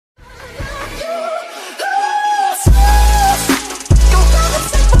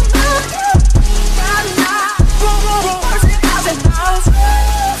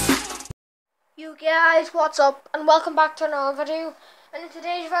Guys, what's up and welcome back to another video. And in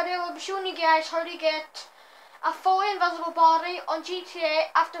today's video I'll be showing you guys how to get a fully invisible body on GTA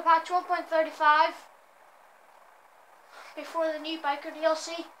after patch 1.35 before the new biker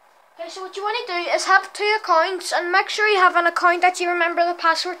DLC. Okay, so what you want to do is have two accounts and make sure you have an account that you remember the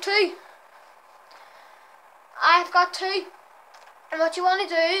password to. I've got two, and what you want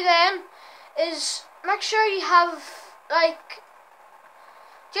to do then is make sure you have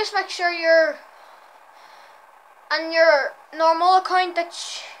just make sure you're on your normal account,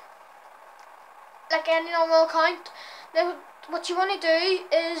 that's like any normal account. Now what you want to do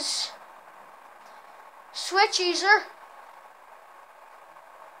is switch user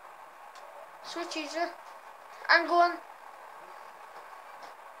and go on.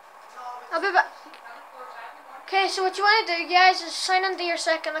 I'll be back. Okay, so what you want to do guys is sign into your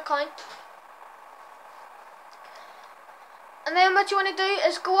second account. And then what you want to do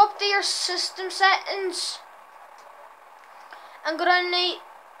is go up to your system settings and go down the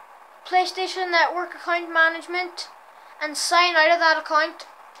PlayStation Network account management and sign out of that account.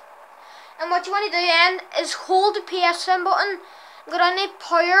 And what you want to do then is hold the PSN button, go down the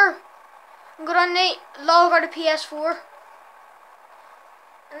power, and go down the log out of PS4.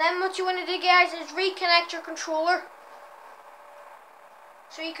 And then what you want to do guys is reconnect your controller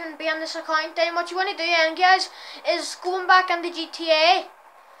so you can be on this account. Then what you want to do then guys is going back on the GTA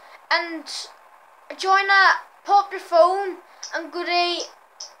and join pull up your phone and go to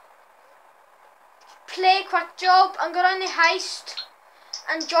play quick job and go down the heist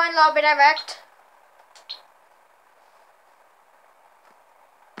and join lobby direct.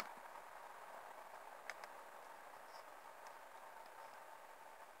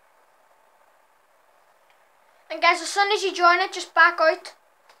 And guys, as soon as you join it, just back out.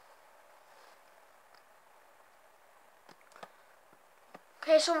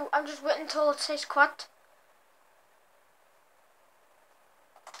 Okay, so I'm just waiting until it says quit.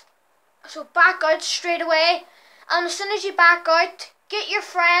 So back out straight away, and as soon as you back out, get your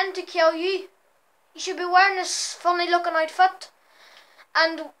friend to kill you. You should be wearing this funny looking outfit,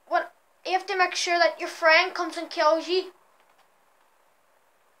 and what you have to make sure that your friend comes and kills you.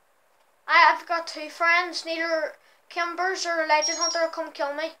 I've got two friends, neither Kimbers or Legend Hunter will come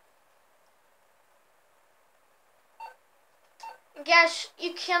kill me. Guys,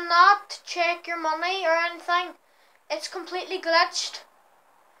 you cannot check your money or anything. It's completely glitched.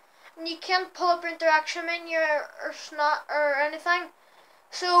 And you can't pull up your interaction menu or snot or anything.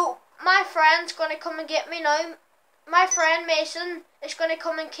 So my friend's gonna come and get me now. My friend Mason is gonna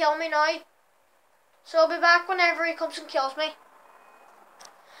come and kill me now. So I'll be back whenever he comes and kills me.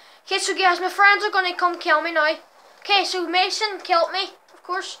 Okay, so guys, my friends are gonna come kill me now. Okay, so Mason killed me, of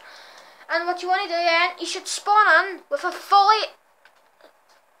course. And what you want to do then, you should spawn in with a fully...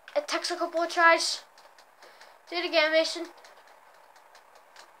 It takes a couple of tries. Do it again, Mason.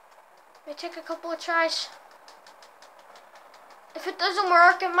 May take a couple of tries. If it doesn't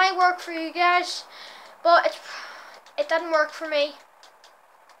work, it might work for you guys, but it didn't work for me.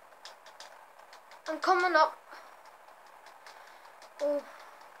 I'm coming up. Oh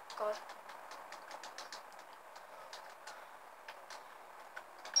God.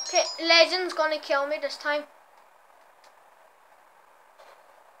 Okay, Legend's gonna kill me this time.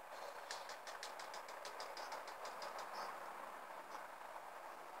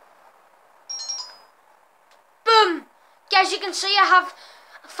 Boom! Guys, you can see I have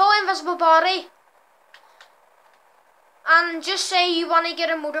a full invisible body. And just say you want to get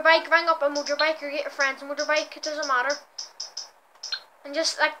a motorbike, ring up a motorbike or get your friend's motorbike, it doesn't matter. And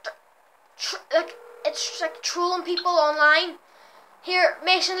just it's like trolling people online. Here,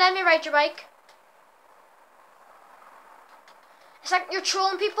 Mason, let me ride your bike. It's like you're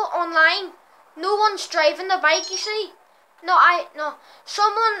trolling people online. No one's driving the bike, you see. No,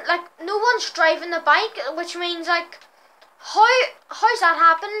 one's driving the bike, which means like, how's that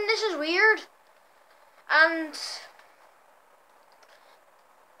happening? This is weird. And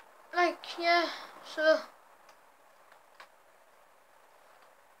like, yeah, so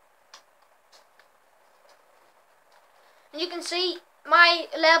and you can see my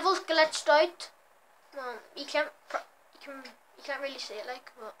levels glitched out. Well, you can't really see it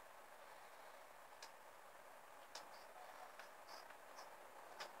like, but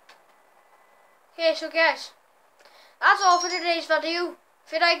okay, so guys, that's all for today's video.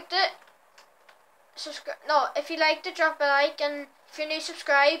 If you liked it, if you liked it, drop a like, and if you're new,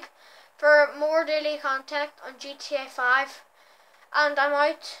 subscribe for more daily content on GTA 5. And I'm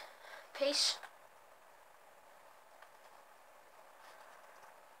out. Peace.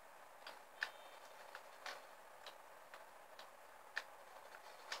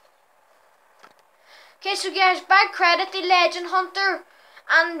 Okay, so guys, big credit to Legend Hunter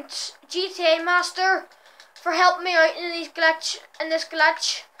and GTA Master for helping me out in this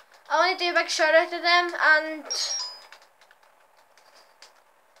glitch. I want to do a big shout out to them, and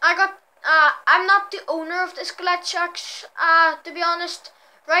I'm not the owner of this glitch, to be honest.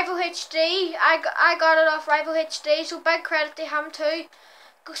 rivohd, I got it off rivohd, so big credit to him too.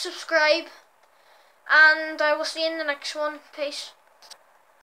 Go subscribe, and I will see you in the next one. Peace.